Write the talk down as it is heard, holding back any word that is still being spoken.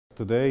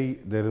Today,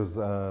 there is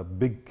a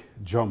big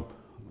jump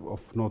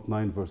of Note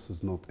 9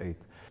 versus Note 8.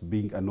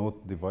 Being a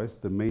Note device,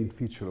 the main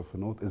feature of a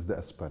Note is the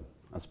S Pen.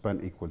 S Pen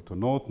equal to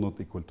Note,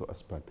 Note equal to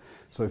S Pen.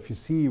 So if you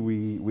see,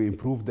 we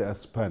improved the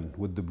S Pen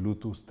with the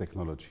Bluetooth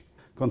technology.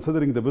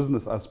 Considering the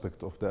business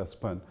aspect of the S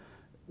Pen,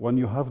 when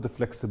you have the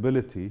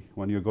flexibility,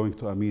 when you're going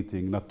to a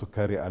meeting, not to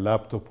carry a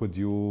laptop with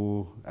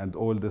you and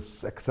all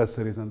these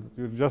accessories, and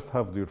you just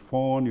have your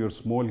phone, your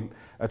small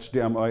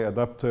HDMI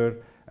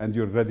adapter, and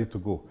you're ready to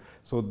go.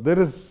 So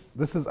this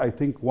is, I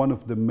think, one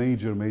of the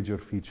major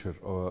feature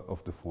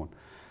of the phone.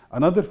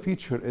 Another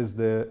feature is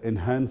the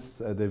enhanced,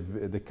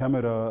 the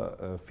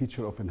camera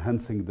feature of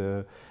enhancing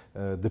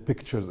the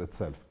pictures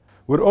itself.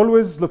 We're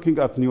always looking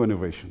at new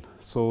innovation.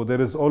 So there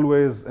is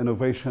always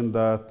innovation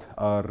that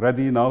are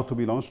ready now to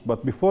be launched.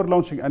 But before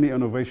launching any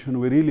innovation,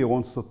 we really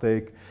want to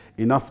take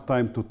enough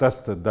time to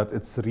test it, that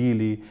it's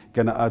really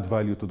going to add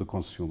value to the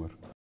consumer.